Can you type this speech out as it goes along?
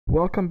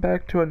Welcome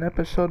back to an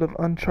episode of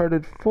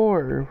Uncharted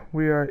 4.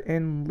 We are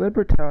in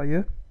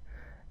Libertalia,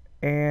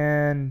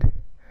 and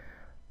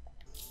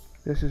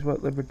this is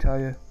what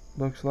Libertalia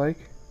looks like.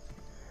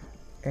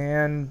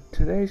 And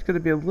today's going to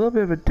be a little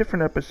bit of a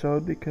different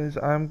episode because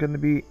I'm going to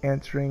be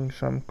answering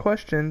some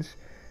questions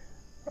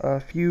a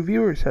few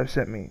viewers have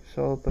sent me.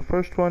 So the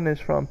first one is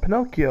from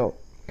Pinocchio.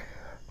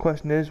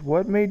 Question is,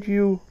 what made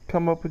you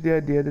come up with the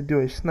idea to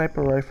do a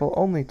sniper rifle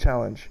only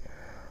challenge?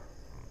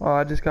 Well,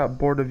 I just got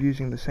bored of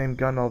using the same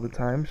gun all the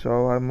time,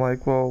 so I'm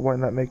like, well, why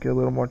not make it a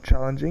little more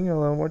challenging and a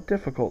little more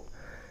difficult?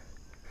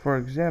 For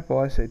example,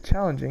 I say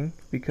challenging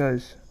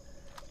because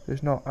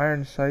there's no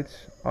iron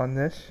sights on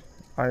this.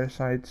 Iron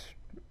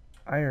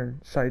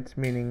sights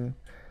meaning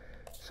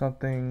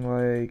something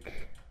like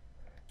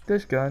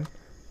this gun,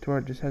 to where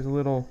it just has a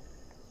little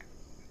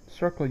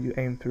circle you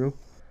aim through.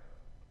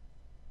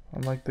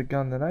 Unlike the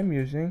gun that I'm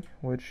using,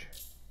 which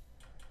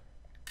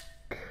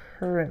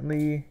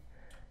currently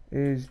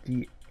is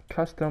the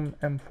Custom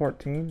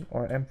M14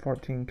 or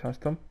M14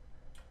 Custom.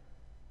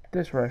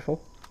 This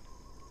rifle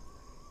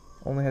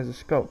only has a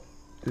scope.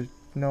 There's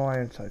no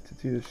iron sights.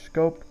 It's either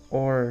scope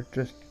or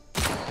just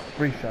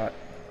free shot.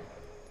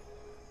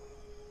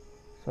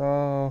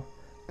 So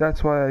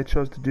that's why I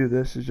chose to do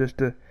this, is just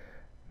to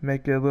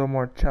make it a little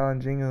more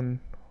challenging and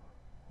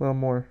a little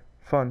more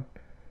fun.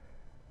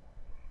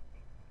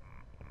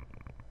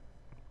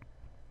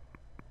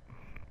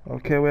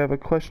 Okay, we have a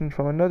question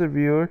from another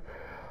viewer.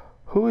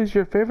 Who is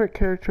your favorite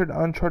character in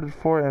Uncharted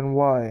 4 and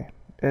why?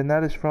 And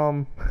that is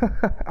from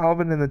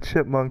Alvin and the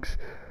Chipmunks.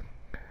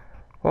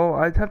 Well,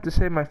 I'd have to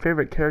say my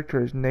favorite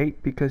character is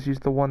Nate because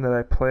he's the one that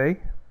I play.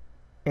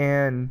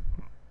 And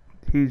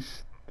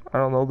he's, I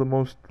don't know, the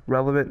most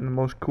relevant and the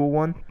most cool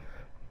one.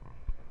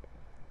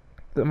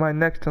 My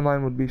next in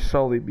line would be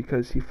Sully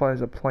because he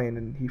flies a plane,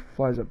 and he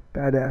flies a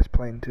badass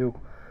plane too.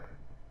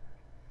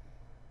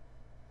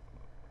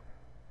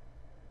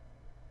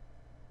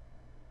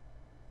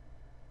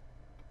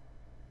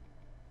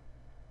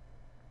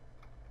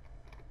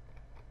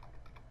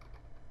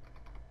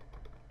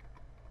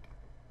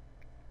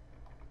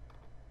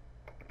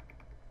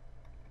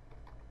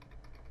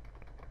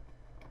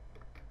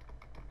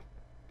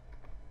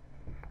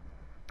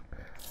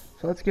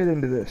 So let's get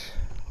into this.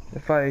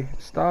 If I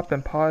stop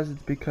and pause,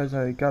 it's because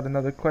I got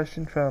another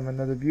question from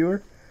another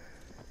viewer.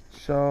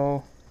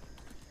 So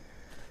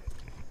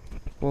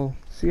we'll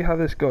see how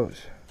this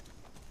goes.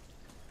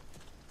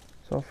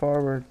 So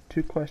far we're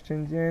 2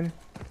 questions in.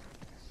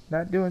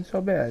 Not doing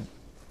so bad.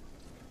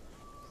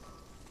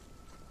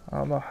 I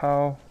don't know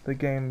how the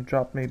game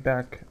dropped me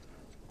back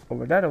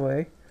over that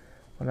way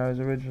when I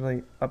was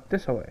originally up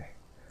this way.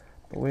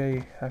 But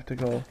we have to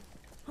go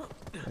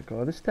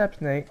the steps,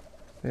 Nate.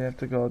 We have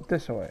to go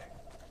this way.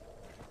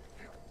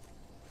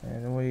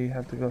 And we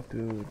have to go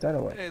through that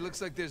way. Hey,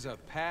 looks like there's a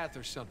path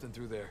or something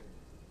through there.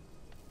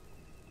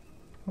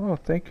 Oh,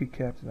 thank you,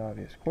 Captain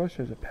Obvious. Of course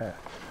there's a path.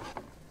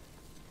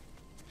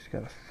 Just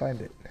gotta find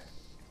it.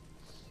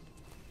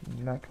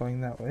 I'm not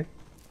going that way.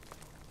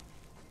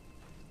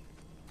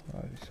 I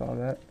already saw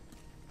that.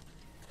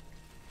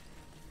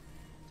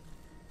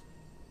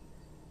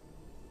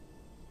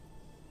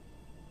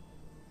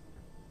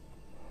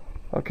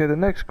 Okay, the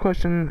next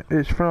question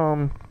is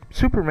from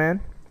Superman.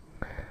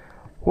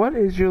 What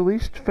is your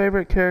least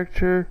favorite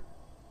character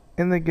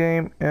in the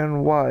game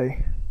and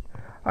why?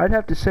 I'd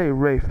have to say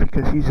Rafe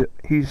because he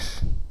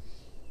gives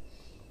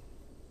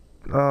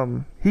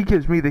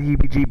me the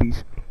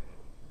heebie-jeebies.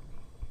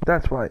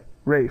 That's why.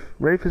 Rafe.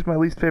 Rafe is my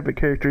least favorite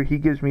character. He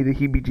gives me the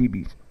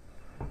heebie-jeebies.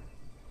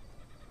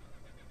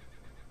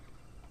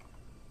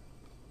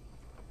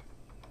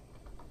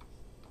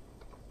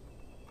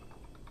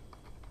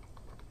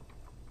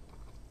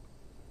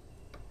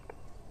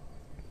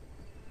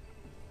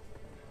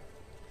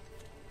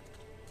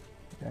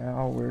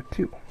 Now where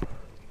to?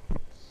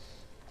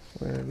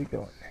 Where are we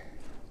going?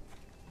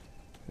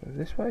 Go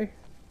this way?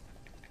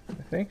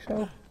 I think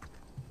so.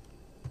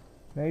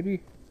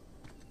 Maybe.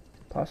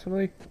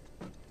 Possibly.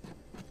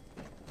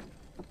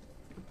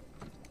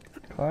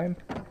 Climb?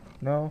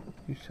 No,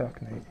 you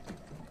suck, Nate.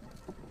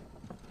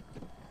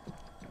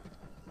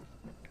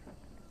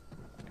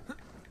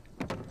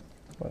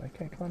 What, I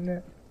can't climb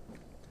that?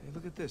 Hey,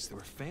 look at this. There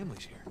were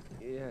families here.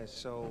 Yeah,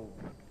 so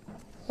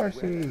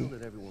Horsey. where the hell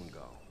did everyone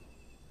go?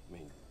 I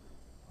mean,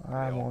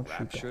 I they all won't shoot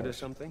the raptured or horse.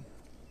 something?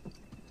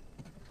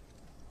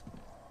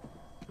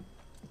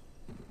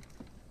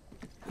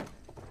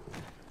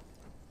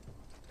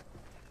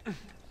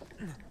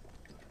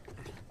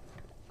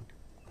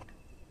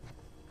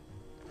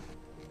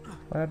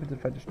 What happens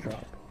if I just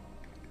drop?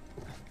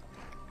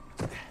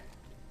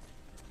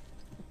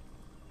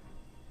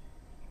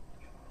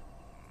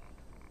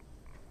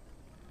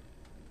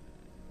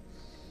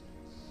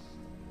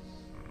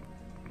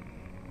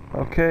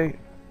 Okay,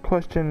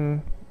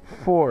 question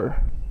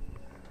 4.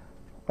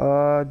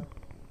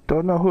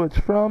 Don't know who it's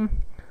from,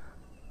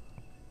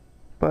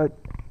 but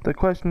the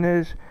question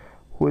is,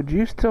 would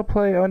you still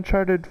play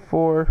Uncharted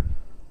 4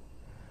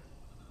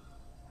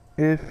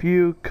 if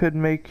you could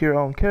make your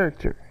own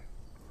character?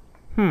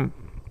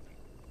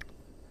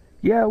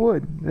 Yeah, it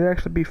would. It'd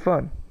actually be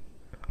fun.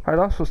 I'd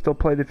also still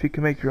play it if you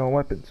can make your own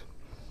weapons.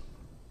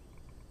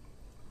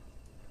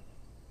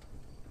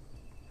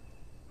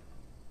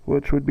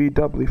 Which would be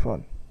doubly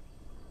fun.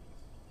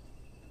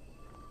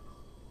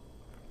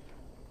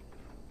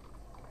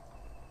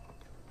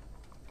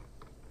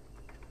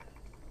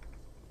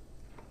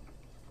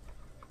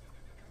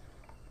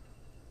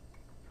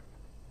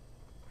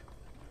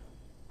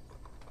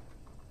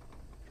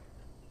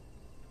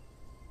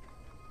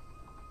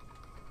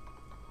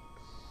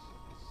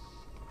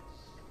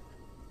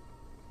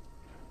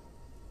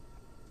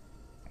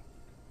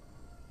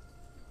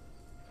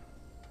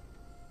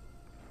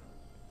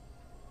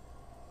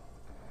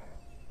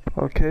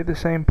 Okay, the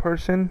same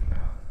person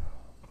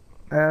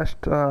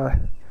asked,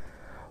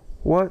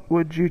 what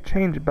would you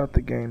change about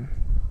the game?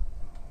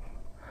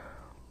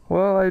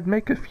 Well, I'd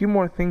make a few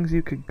more things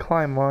you could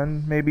climb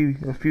on, maybe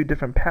a few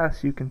different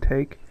paths you can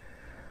take.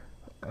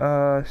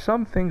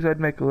 Some things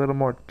I'd make a little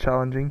more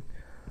challenging,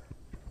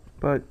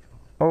 but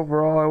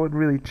overall I wouldn't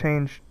really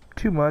change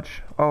too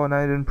much. Oh, and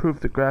I'd improve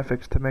the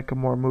graphics to make them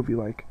more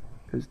movie-like,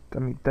 'cause, I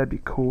mean, that'd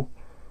be cool.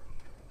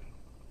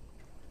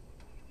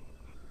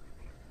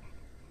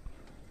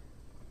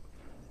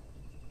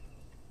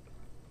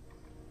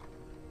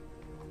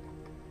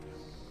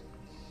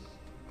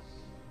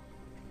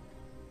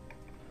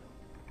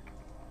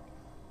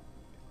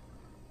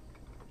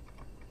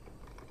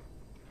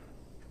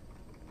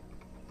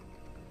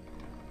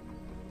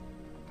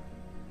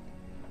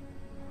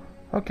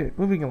 Okay,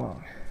 moving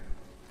along.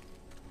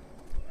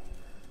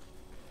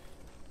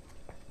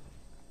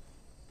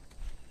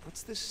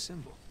 What's this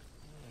symbol?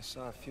 I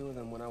saw a few of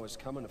them when I was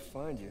coming to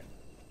find you.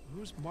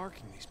 Who's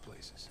marking these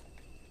places?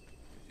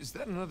 Is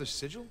that another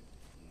sigil?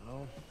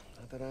 No,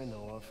 not that I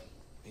know of.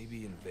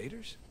 Maybe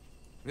invaders?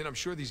 I mean, I'm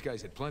sure these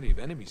guys had plenty of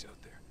enemies out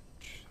there.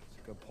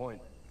 That's a good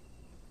point.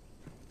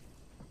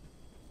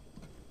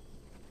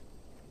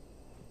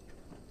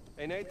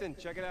 Hey, Nathan,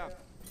 check it out.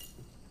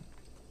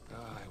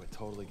 I would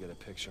totally get a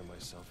picture of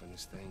myself in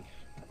this thing.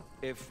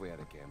 If we had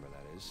a camera,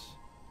 that is.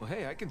 Well,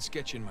 hey, I can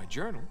sketch in my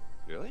journal.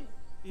 Really?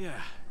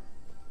 Yeah.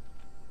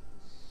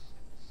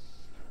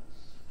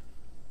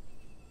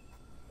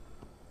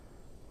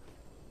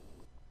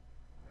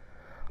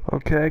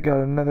 Okay, I got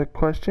another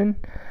question.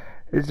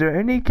 Is there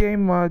any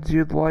game mods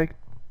you'd like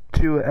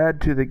to add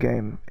to the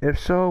game? If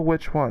so,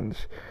 which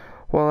ones?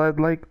 Well, I'd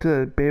like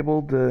to be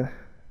able to...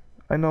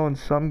 I know in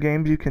some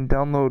games you can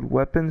download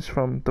weapons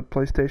from the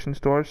PlayStation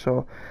Store,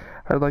 so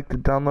I'd like to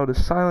download a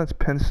silence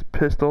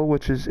pistol,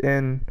 which is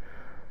in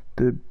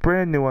the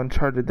brand new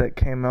Uncharted that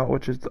came out,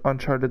 which is the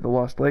Uncharted The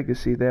Lost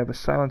Legacy. They have a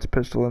silence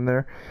pistol in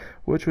there,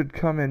 which would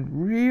come in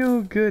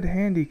real good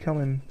handy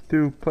coming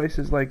through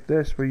places like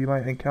this where you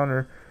might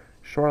encounter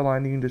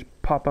shoreline. You can just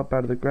pop up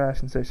out of the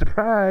grass and say,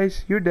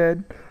 "Surprise, you're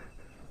dead."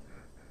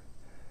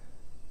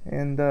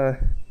 And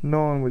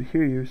no one would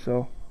hear you,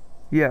 so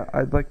yeah,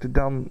 I'd like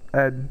to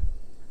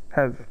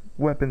have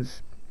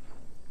weapons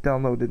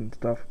downloaded and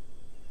stuff.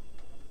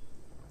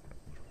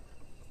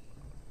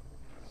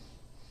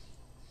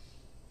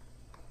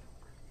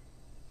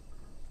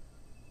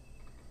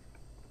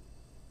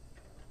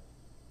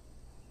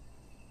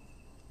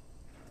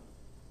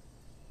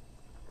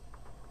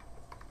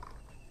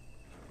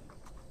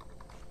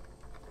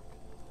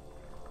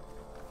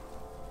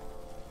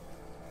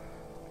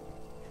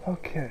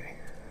 Okay,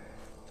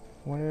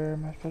 where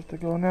am I supposed to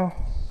go now?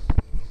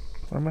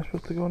 Where am I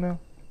supposed to go now?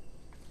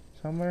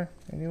 Somewhere?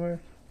 Anywhere?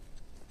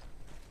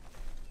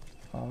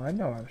 Oh, I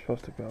know where I'm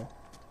supposed to go.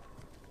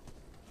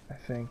 I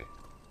think.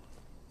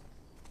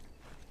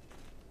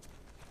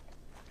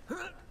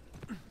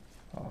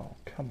 Oh,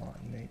 come on,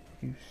 Nate.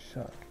 You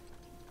suck.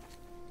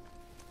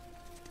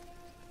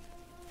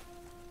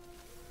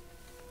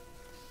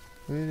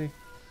 Really?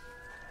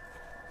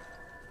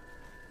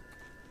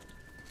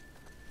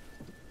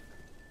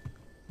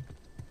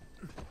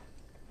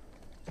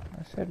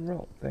 I said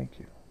roll. Thank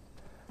you.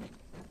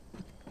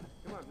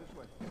 Come on, this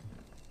way.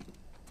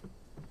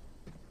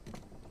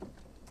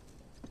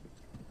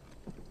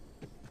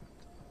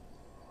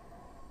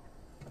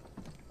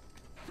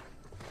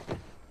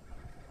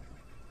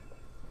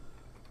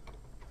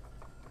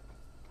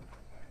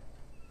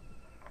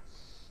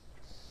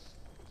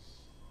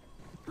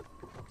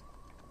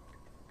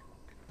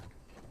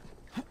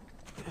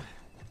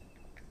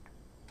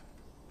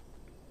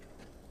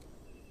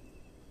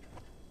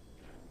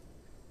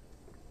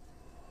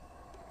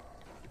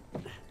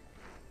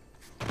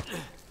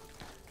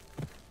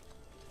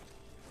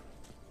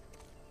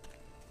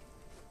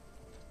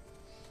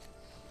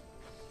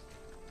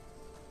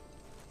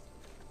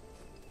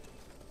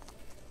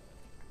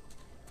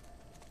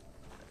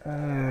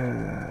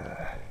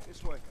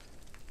 This way.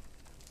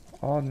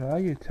 Oh, now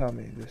you tell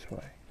me this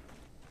way.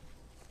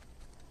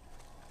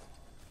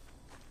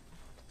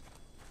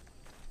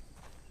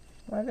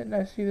 Why didn't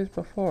I see this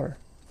before?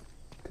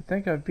 To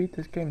think I've beat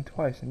this game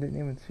twice and didn't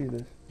even see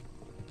this.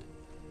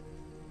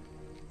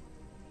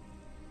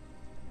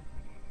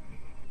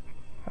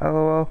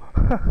 LOL.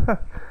 I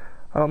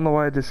don't know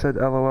why I just said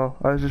LOL.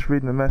 I was just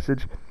reading the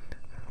message.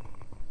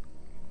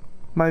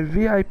 My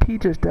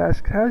VIP just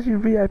asked, how's your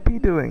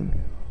VIP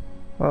doing?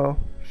 Well,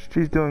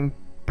 she's doing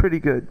pretty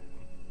good.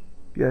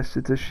 Yes,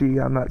 it's a she.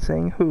 I'm not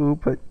saying who,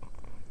 but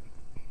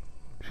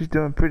she's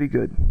doing pretty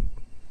good.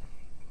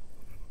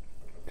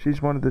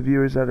 She's one of the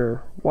viewers that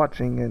are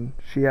watching, and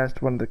she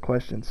asked one of the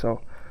questions,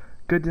 so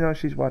good to know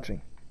she's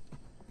watching.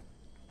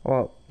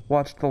 Well,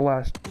 watch the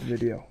last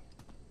video.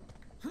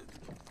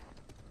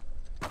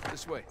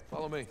 This way.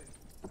 Follow me.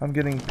 I'm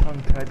getting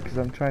tongue-tied because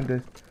I'm trying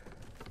to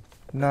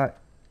not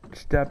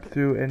step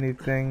through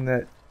anything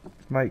that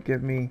might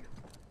give me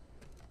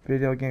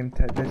video game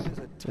tetanus,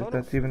 if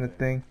that's even a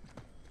thing.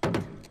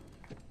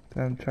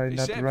 I'm trying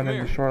not to run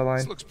into the shoreline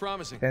This looks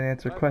promising. and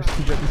answer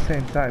questions at the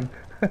same time.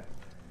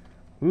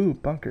 Ooh,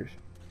 bunkers.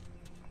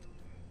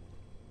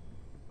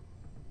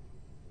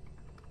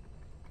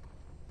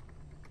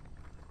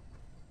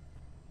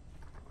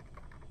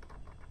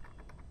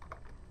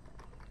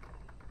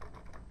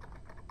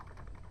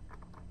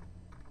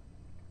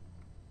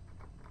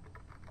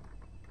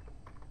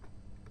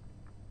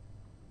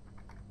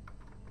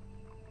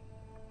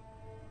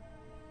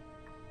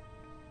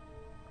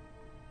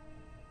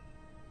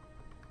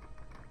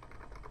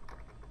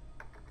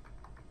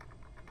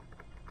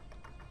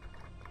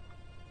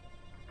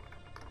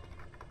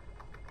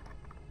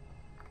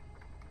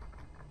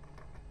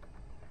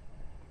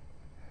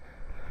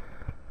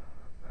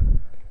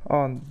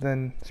 Oh, and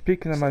then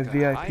speaking of my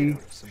VIP,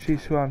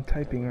 she's who I'm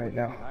typing right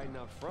now. Hiding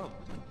out from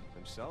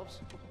themselves?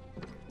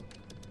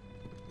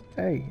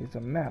 Hey, it's a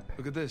map.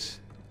 Look at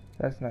this.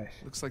 That's nice.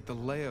 Looks like the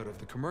layout of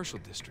the commercial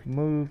district.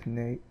 Move,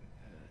 Nate.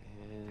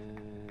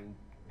 And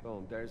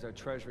boom, there's our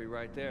treasury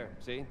right there.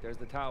 See, there's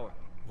the tower.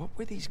 What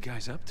were these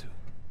guys up to?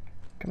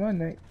 Come on,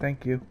 Nate.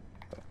 Thank you.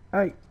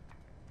 Hey,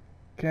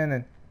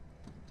 cannon.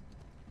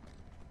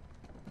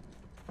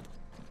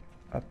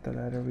 Up the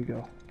ladder we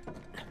go.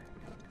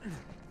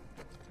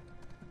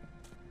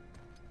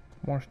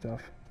 More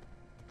stuff.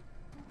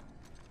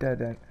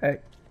 Dead end. Hey.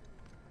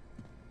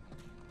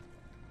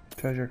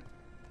 Treasure.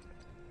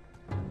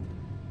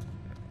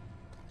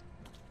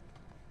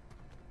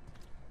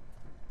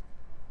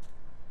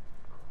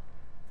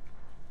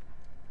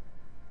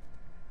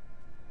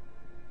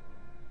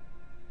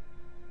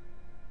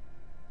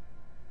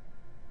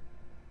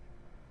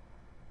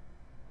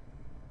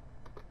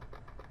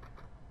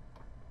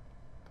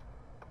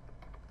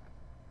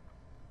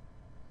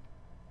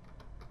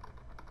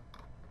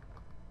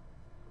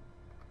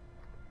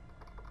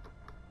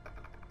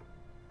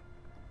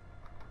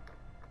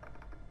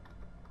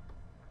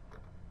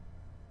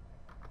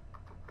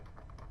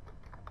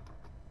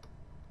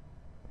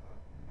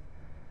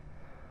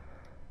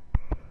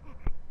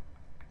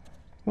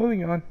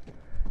 Moving on.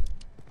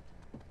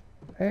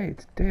 Hey,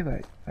 it's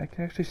daylight. I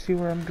can actually see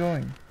where I'm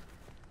going.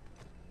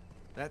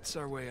 That's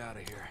our way out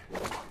of here.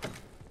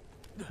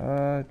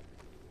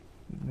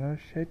 No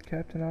shit,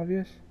 Captain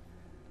Obvious.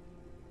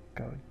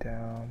 Go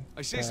down.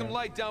 I see some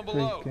light down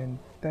below.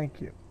 Thank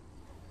you.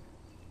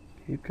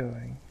 Keep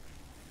going.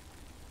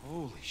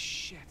 Holy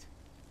shit.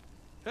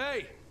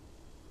 Hey!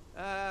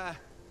 I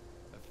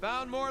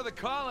found more of the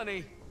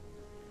colony.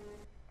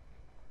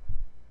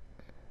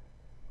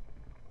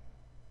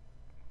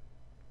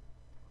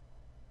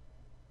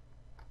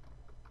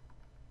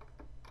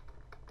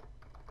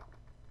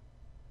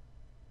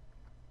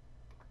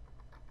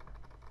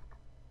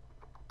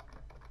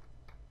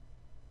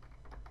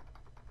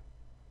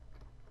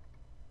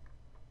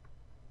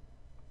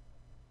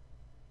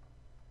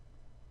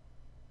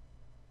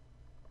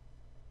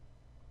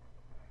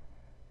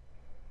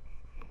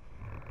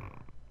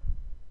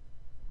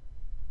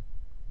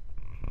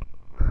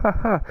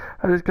 Haha,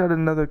 I just got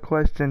another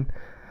question.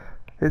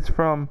 It's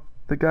from,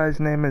 the guy's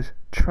name is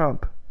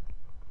Trump.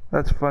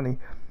 That's funny.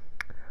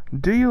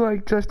 Do you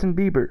like Justin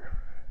Bieber?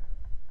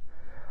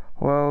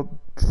 Well,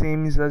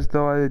 seems as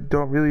though I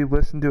don't really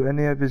listen to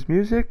any of his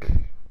music.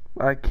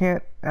 I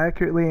can't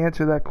accurately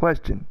answer that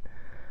question.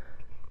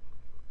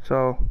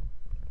 So,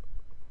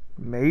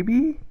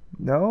 maybe?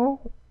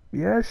 No?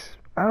 Yes?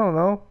 I don't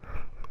know.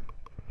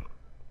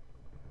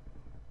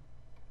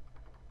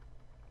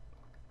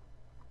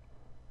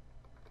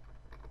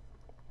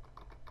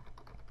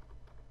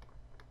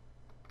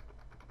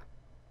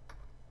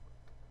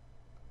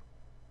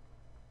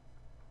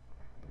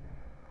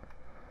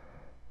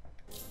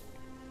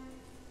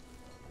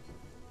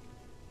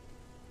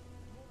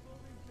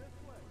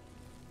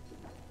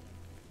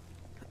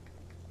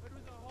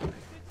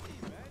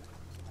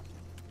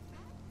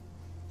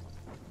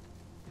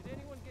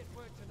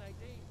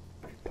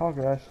 Tall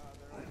grass.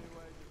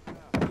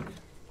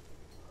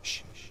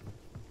 Shh, shh.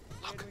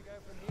 Look.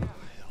 Oh,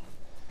 hell.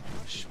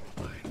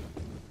 Shoreline.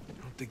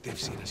 I don't think they've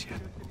seen us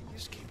yet.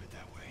 Just keep it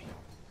that way.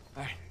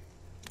 All right.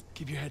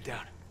 Keep your head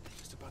down.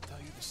 Just about tell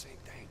you the same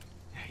thing.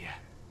 Yeah.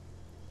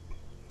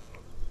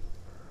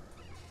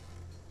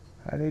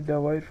 I need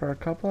to wait for a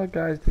couple of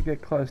guys to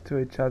get close to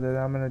each other.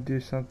 I'm gonna do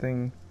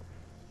something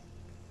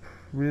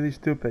really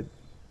stupid.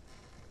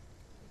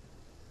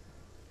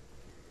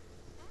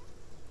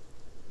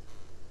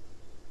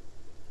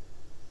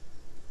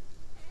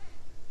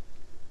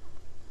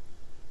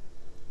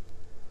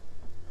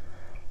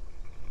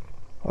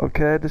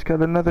 Okay, I just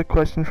got another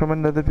question from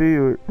another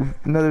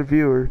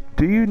viewer.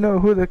 Do you know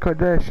who the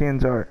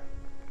Kardashians are?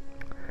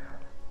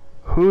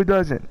 Who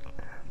doesn't?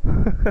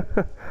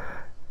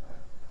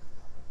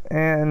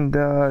 And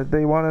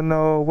they want to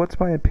know what's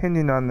my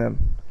opinion on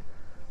them.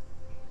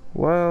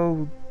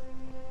 Well,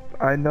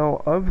 I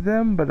know of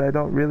them, but I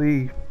don't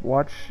really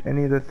watch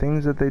any of the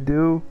things that they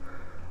do,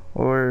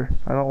 or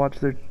I don't watch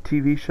their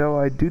TV show.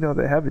 I do know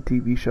they have a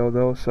TV show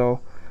though,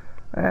 so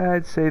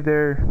I'd say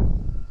they're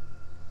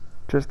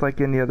just like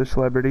any other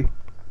celebrity.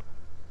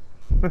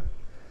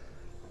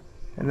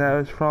 And that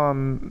was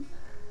from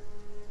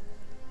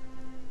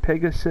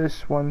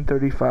Pegasus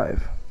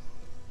 135.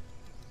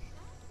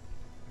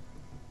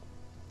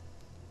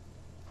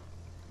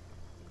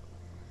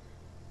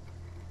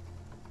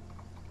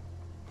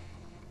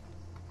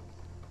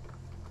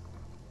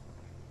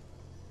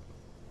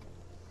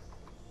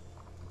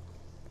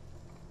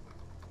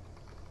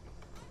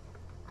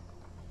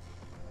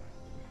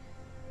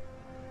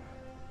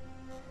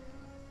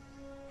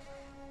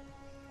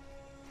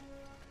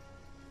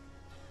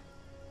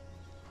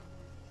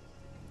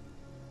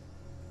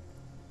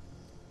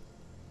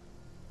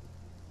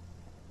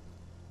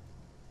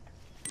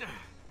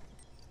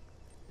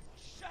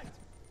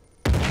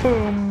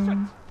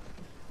 Boom.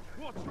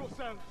 Watch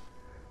yourself.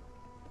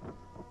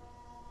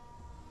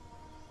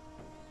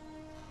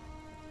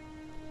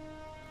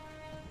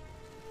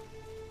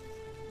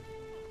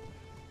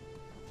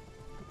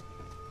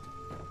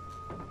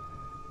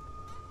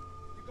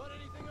 You got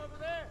anything over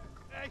there?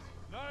 Hey,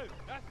 no,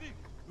 nothing.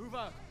 Move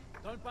on.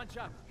 Don't bunch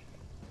up.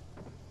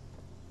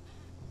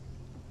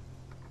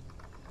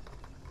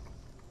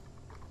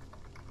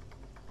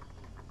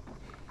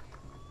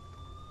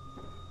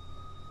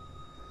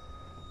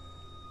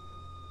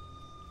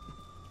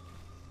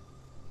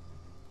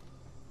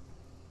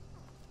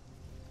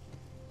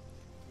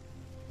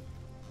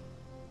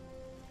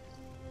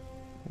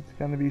 It's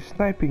gonna be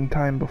sniping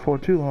time before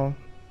too long.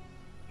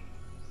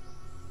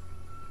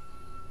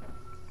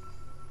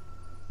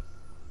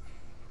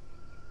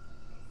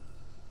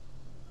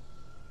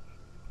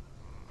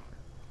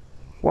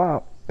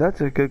 Wow,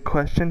 that's a good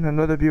question.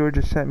 Another viewer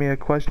just sent me a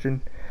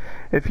question.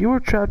 If you were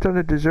trapped on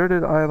a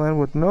deserted island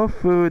with no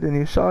food and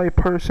you saw a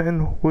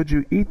person, would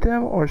you eat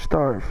them or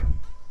starve?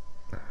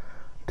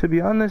 To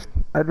be honest,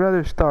 I'd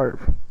rather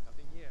starve.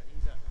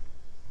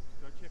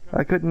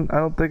 I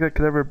don't think I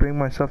could ever bring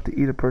myself to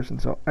eat a person,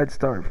 so I'd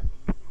starve.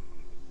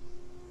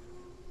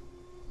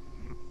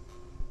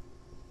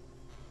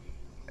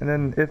 And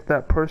then if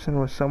that person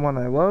was someone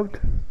I loved,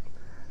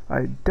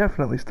 I'd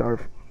definitely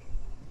starve.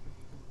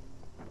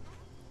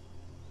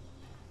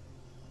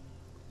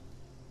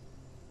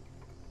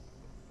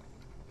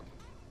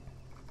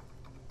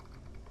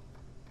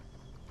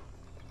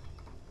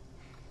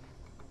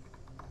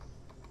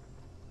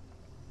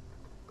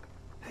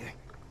 Hey,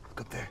 look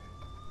up there.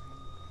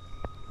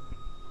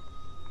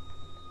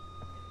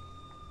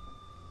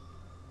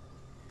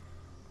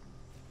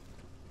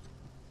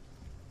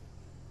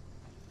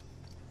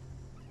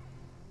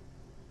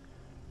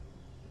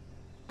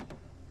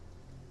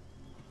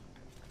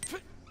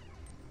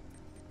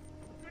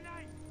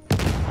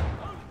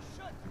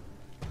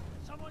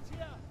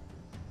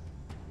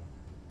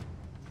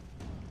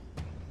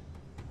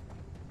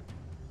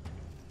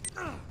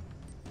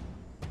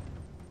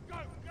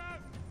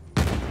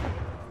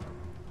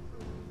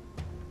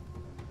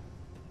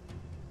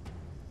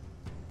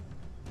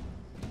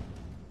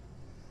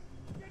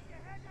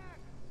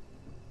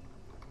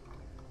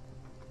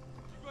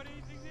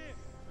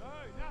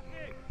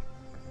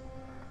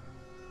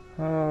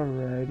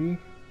 Alrighty.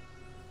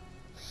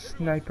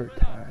 Sniper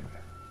time.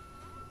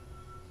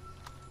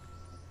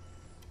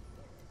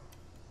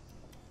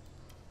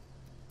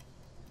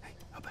 Hey,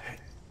 up ahead.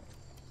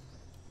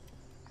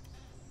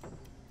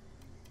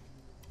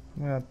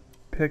 I'm gonna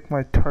pick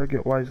my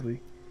target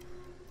wisely.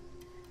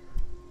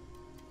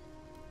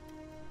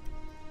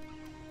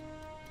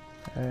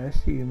 I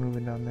see you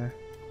moving down there.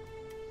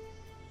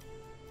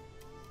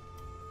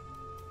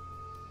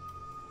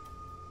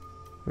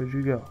 Where'd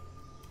you go?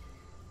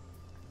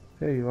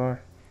 There you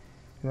are.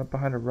 You went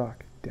behind a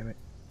rock, damn it.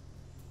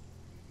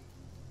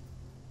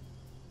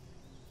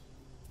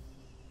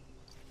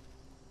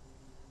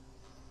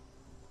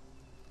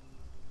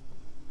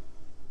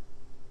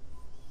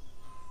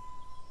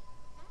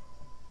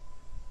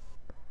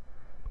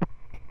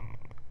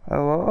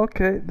 Oh, well,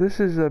 okay, this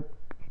is a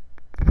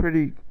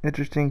pretty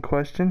interesting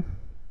question.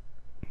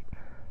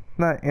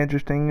 Not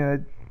interesting,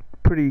 a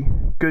pretty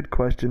good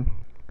question.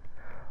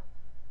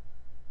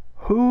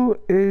 Who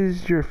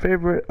is your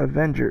favorite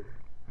Avenger?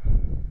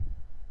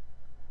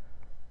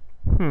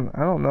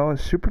 I don't know.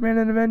 Is Superman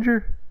an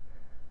Avenger?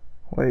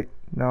 Wait,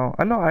 no.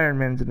 I know Iron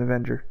Man's an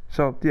Avenger.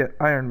 So, yeah,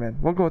 Iron Man.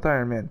 We'll go with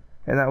Iron Man.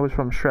 And that was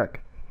from Shrek.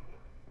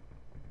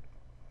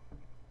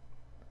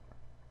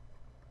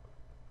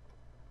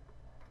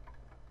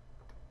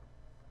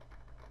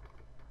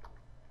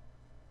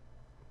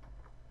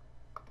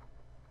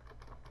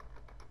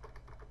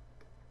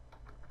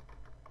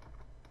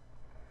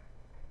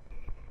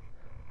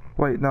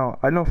 Wait, no.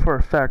 I know for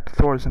a fact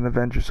Thor's an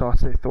Avenger, so I'll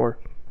say Thor.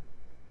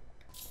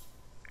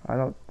 I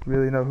don't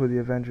really know who the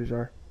Avengers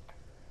are.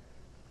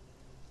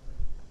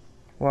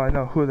 Well, I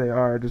know who they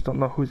are, I just don't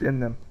know who's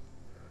in them.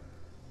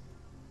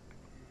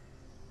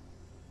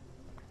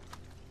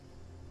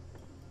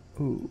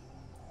 Ooh.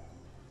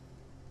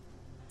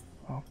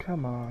 Oh,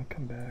 come on,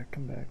 come back,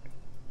 come back.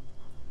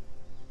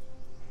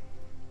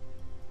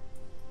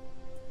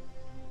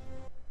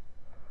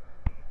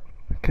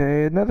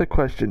 Okay, another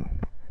question.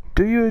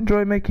 Do you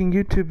enjoy making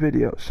YouTube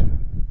videos?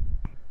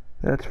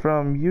 That's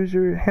from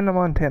user Hannah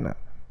Montana.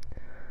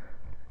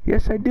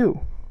 Yes, I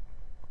do.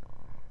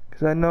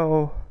 Because I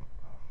know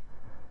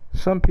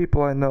some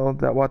people I know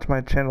that watch my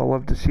channel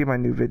love to see my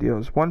new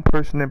videos. One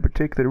person in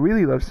particular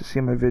really loves to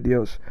see my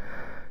videos.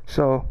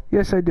 So,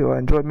 yes, I do. I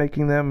enjoy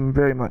making them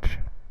very much.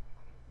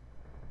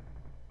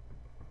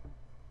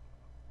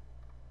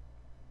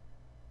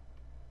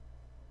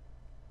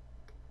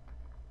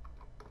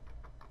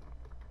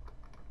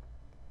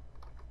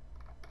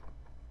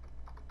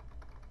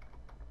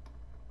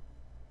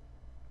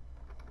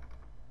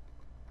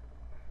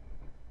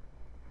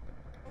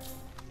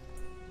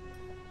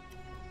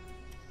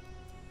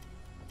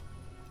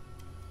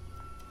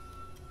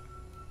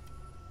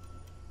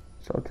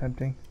 So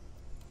tempting.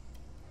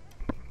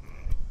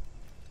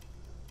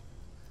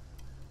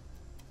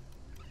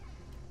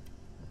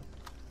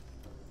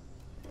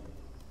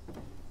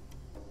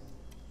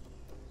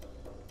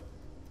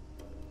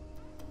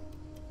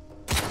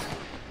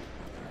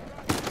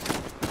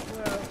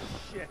 Well,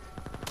 shit.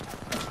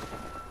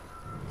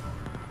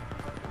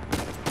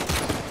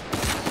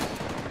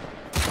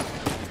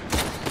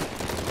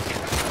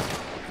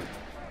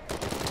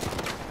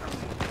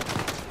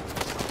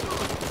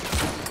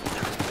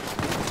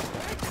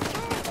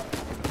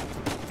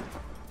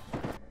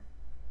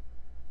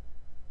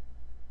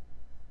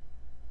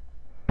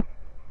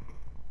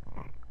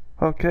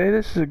 Okay,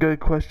 this is a good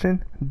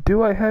question.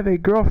 Do I have a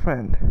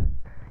girlfriend?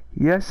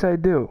 Yes, I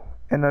do.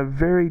 And a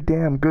very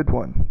damn good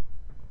one.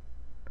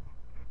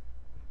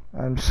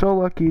 I'm so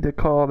lucky to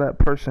call that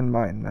person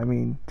mine. I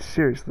mean,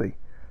 seriously.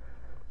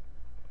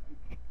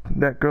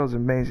 That girl's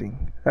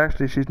amazing.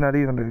 Actually, she's not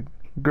even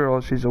a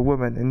girl, she's a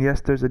woman. And yes,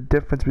 there's a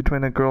difference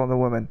between a girl and a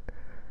woman.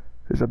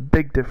 There's a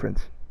big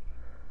difference.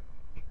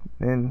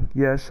 And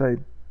yes, I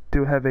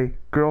do have a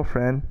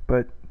girlfriend,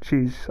 but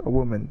she's a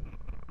woman.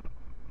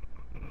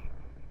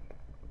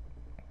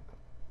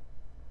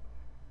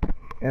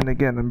 And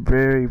again, I'm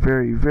very,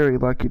 very, very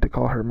lucky to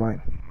call her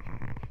mine.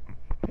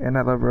 And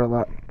I love her a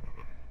lot.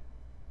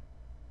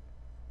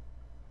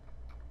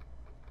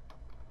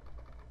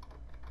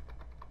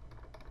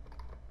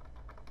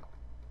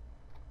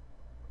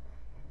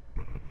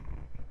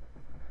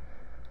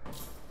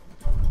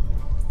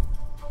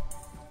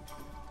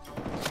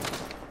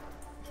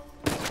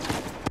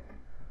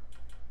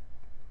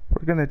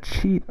 We're gonna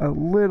cheat a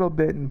little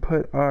bit and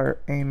put our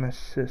aim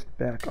assist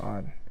back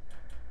on.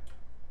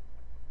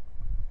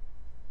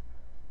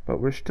 But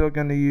we're still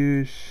going to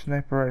use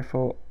sniper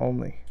rifle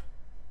only.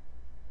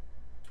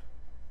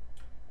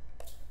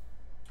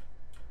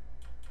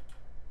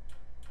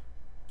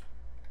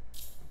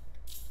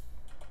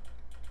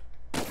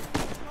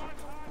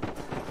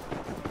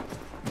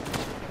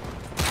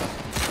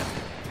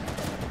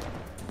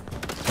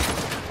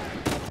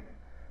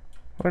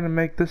 We're going to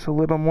make this a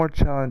little more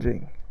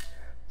challenging.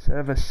 Instead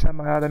of a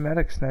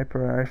semi-automatic sniper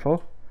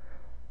rifle,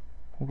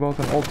 we'll go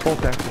with an old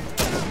bolt action.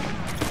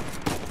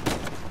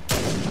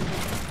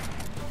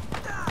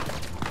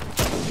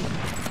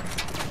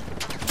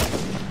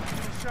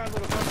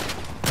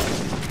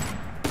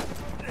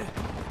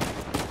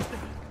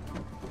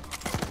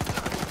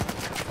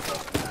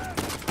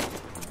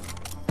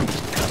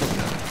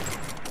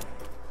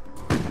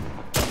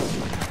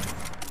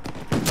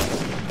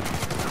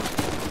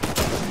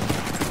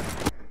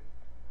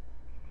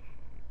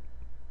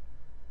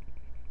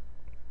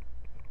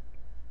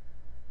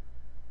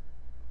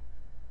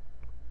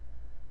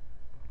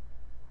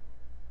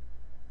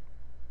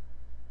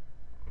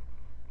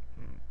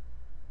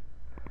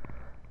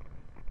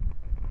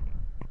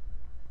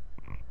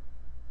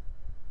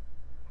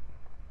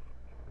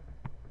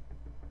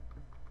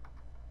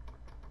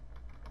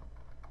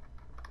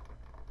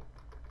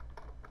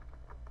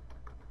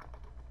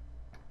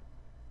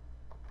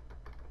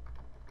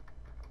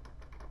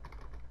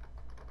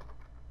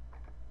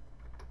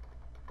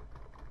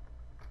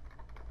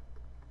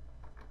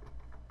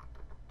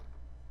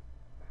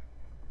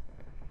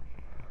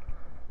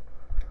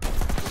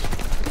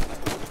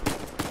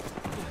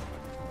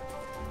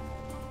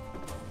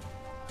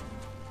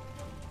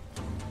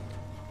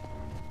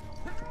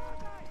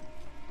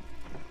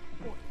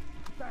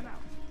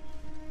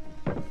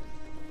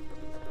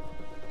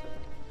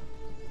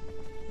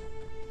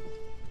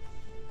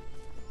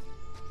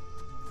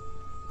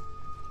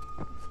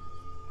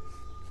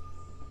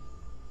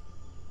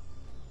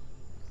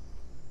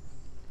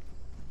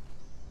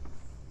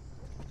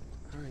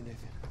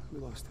 We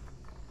lost him.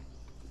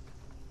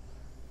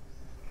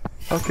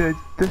 Okay,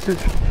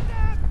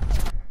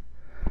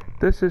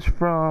 This is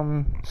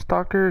from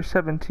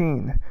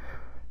Stalker17.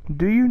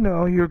 Do you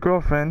know your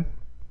girlfriend,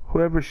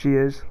 whoever she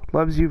is,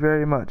 loves you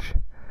very much?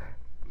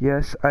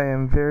 Yes, I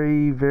am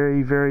very,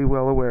 very, very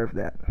well aware of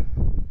that.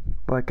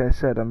 Like I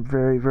said, I'm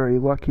very, very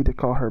lucky to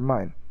call her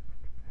mine.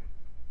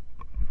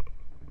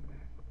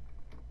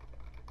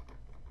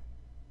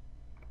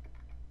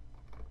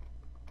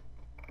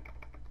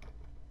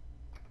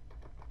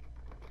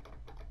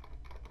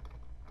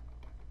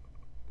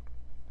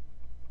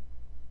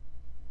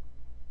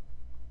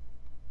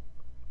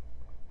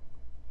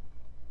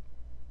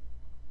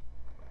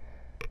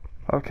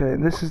 Okay,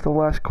 and this is the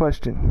last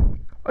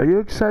question. Are you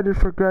excited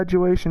for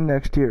graduation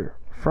next year?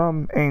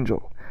 From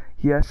Angel.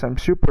 Yes, I'm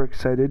super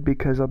excited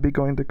because I'll be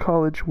going to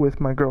college with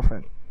my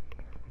girlfriend.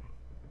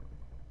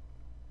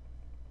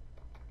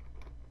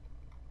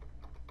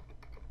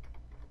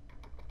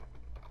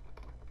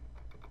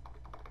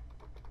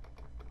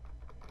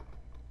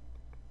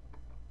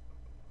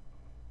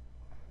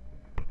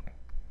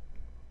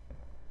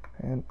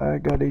 And I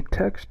got a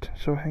text,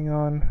 so hang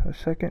on a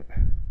second.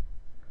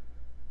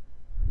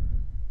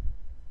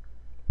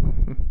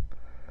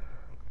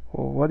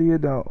 Well, what do you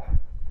know?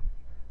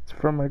 It's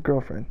from my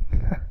girlfriend.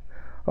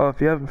 Oh, if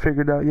you haven't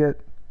figured out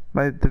yet,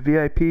 the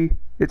VIP,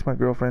 it's my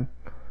girlfriend.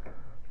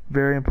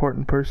 Very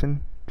important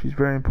person. She's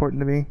very important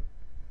to me.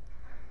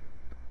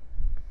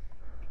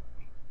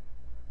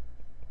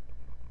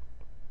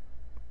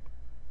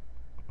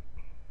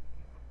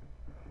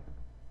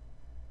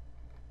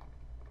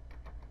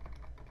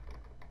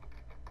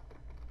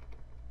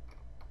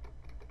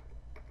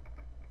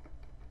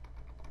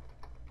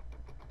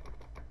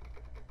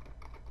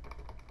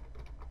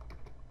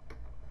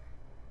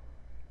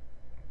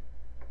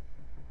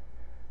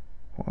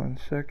 One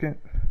second.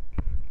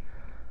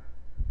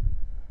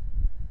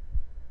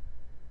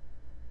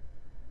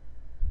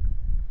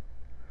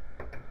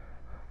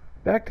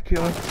 Back to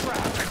killing. Trouble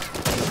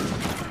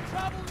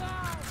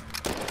now!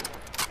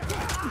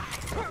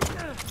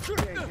 You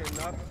ain't getting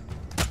up.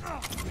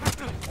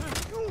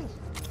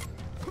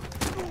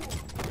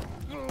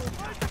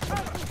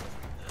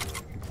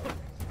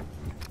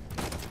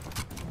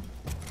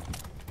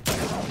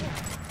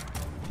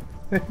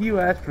 You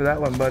asked for that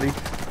one, buddy.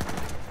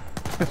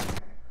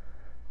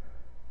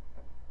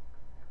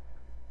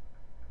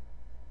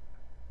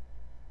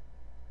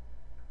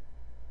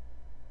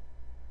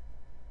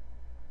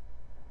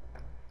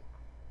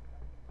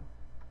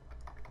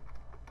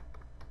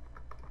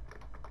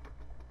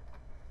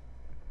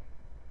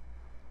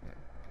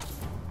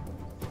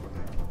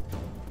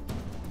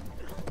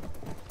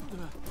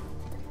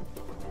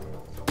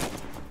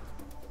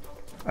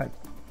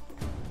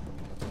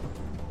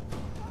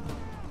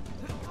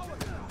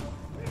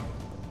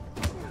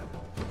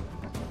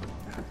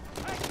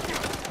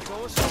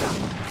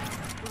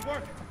 Good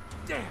work.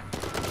 Damn.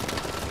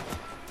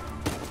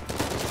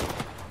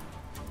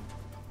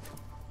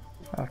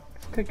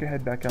 Take your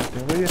head back out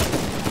there, will you?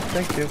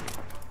 Thank you.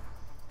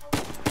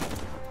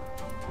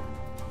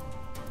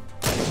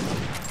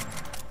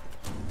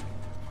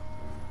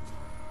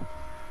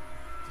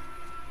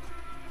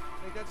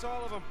 Hey, that's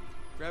all of them.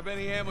 Grab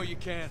any ammo you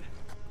can.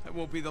 That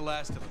won't be the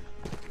last of them.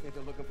 Think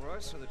they're looking for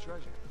us or the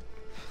treasure?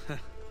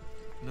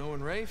 No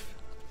and Rafe?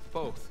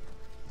 Both.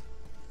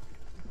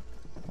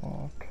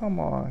 Oh, come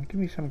on. Give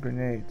me some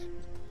grenades.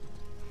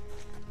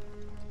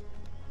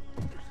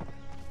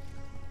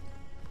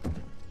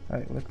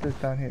 Alright, what's this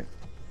down here?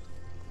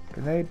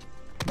 Grenade?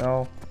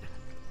 No.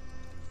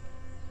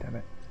 Damn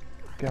it.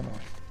 Come on.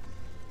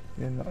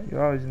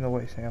 You're always in the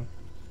way, Sam.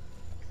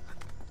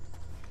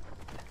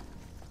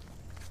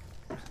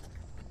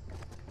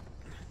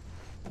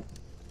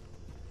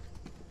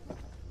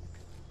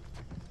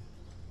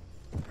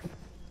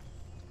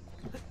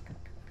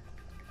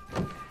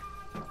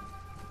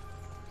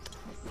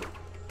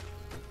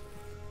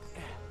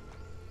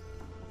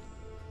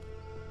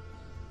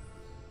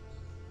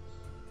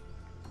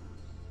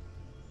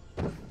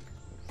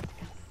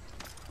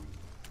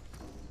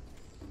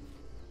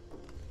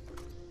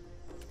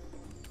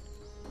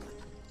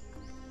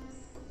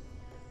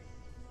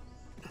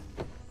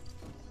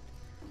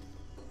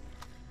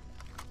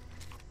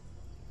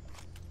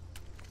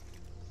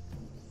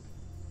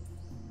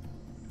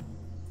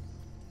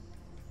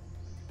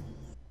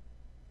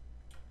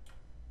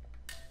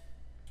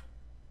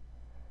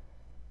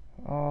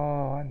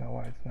 Oh, I know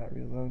why it's not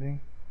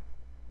reloading.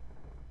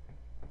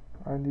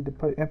 I need to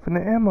put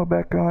infinite ammo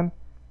back on.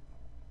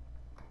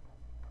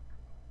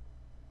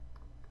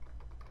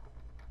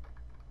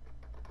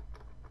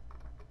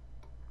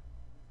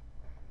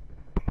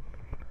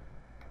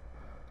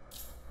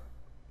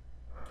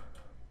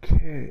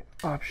 Okay,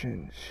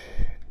 options.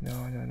 No,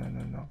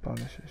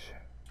 bonuses.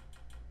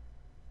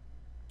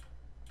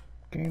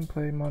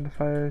 Gameplay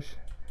modifiers.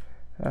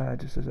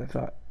 Just as I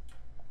thought.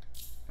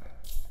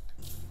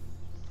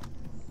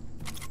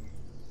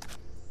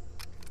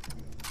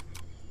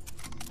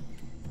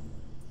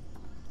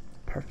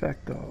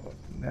 Perfecto.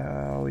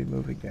 Now we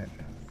move again.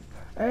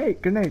 Hey,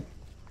 grenade.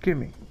 Give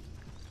me.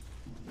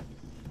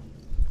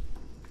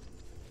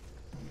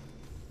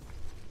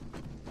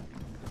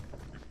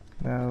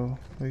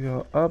 We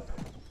go up.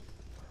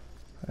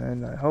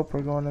 And I hope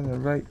we're going in the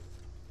right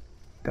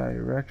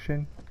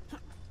direction.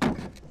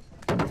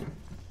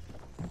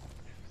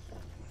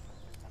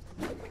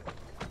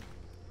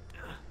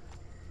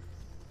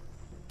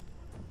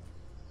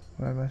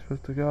 Where am I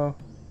supposed to go?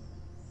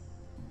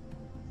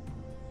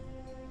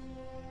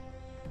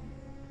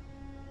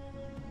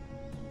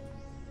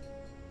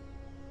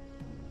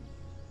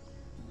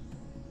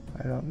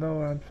 I don't know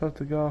where I'm supposed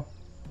to go.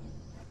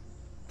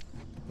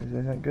 This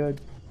isn't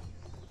good.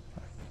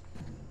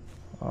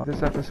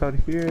 This episode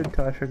here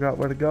until I figure out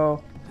where to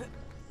go.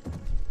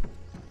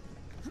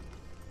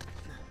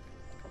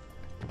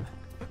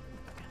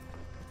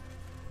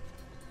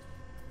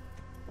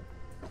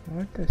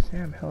 What the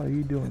Sam hell are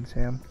you doing,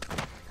 Sam?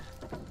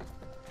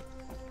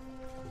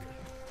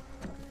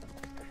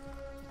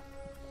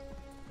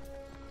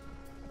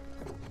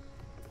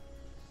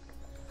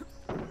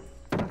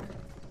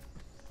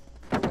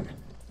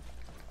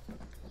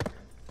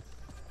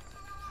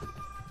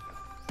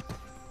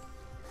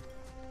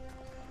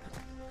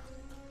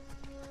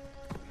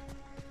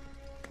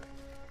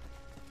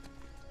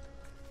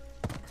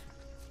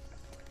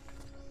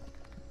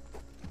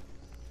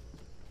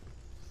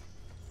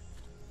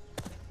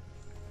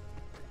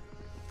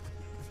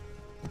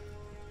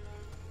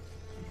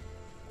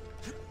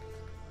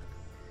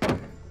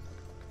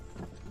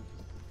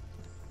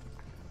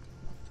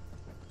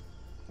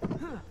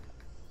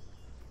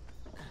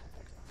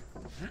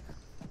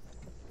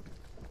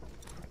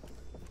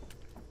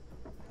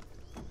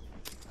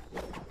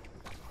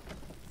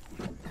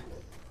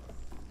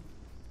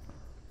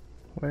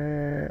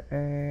 Where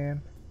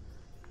am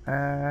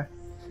I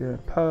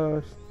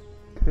supposed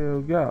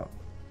to go?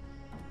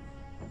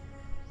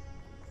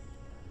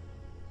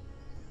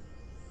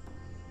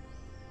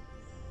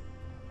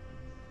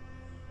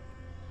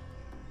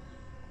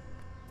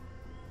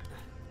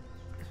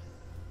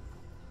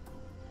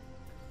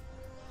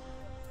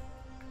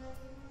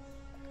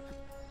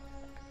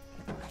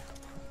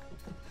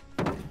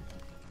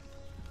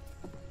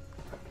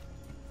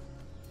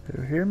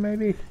 Through here,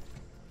 maybe?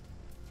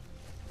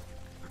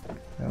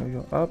 Now we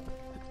go up,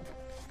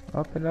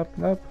 up and up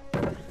and up,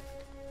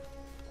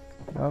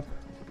 up,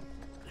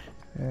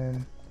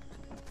 and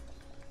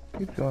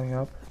keep going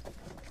up,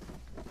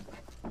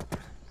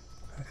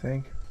 I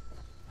think.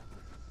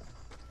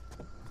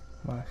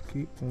 Must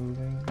keep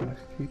moving,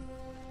 must keep,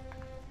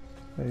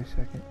 wait a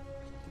second.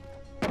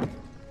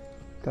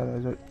 Thought I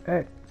was,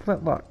 hey,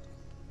 flintlock.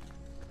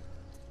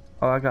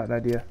 Oh, I got an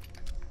idea.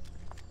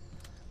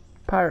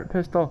 Pirate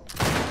pistol.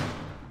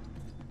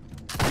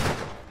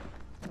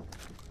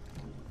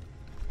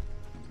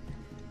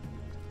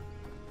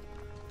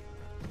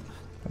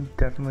 I'm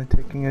definitely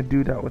taking a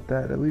dude out with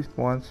that at least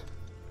once.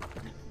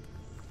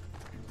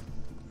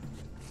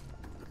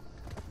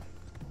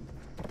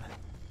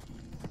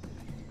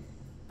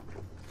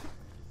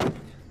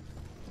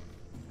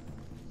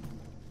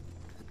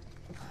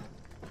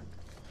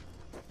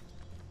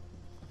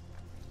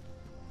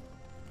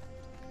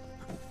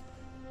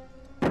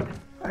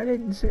 I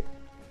didn't say.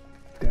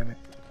 Damn it.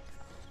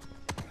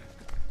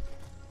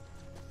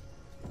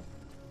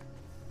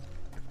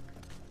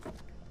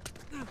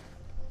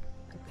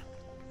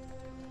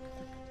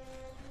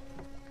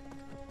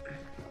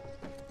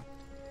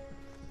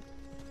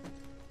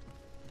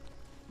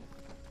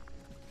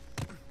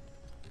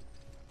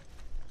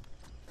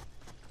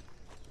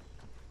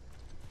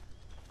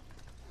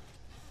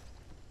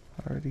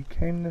 Already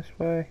came this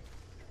way.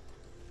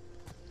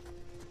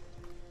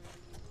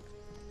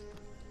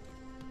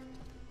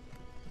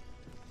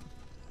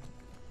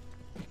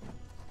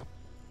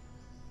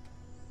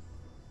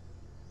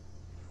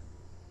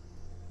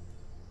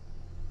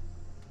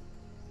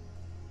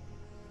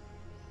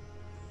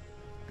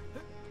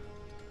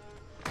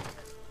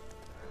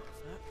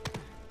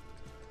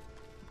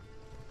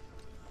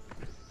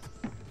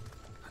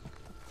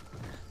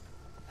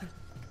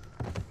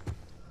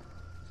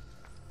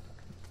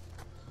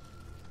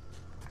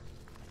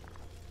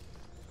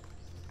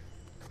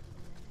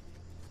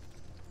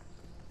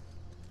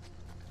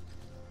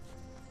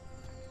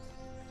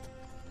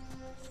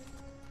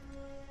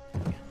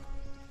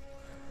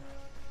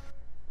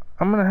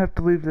 I'm gonna have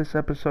to leave this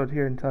episode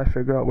here until I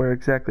figure out where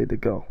exactly to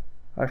go.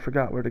 I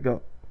forgot where to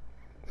go.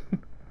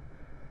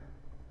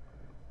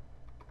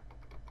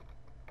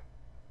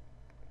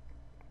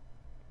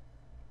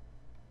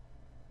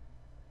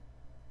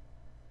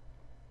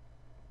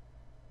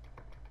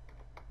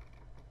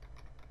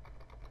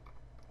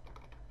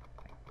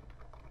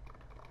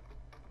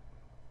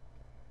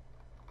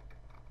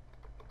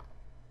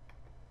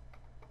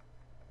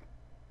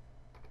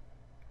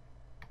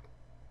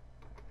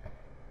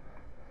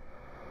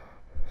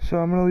 So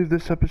I'm gonna leave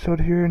this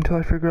episode here until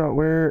I figure out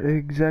where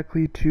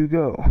exactly to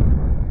go.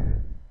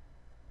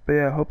 But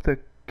yeah, I hope the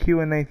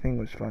Q&A thing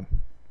was fun.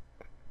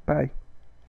 Bye.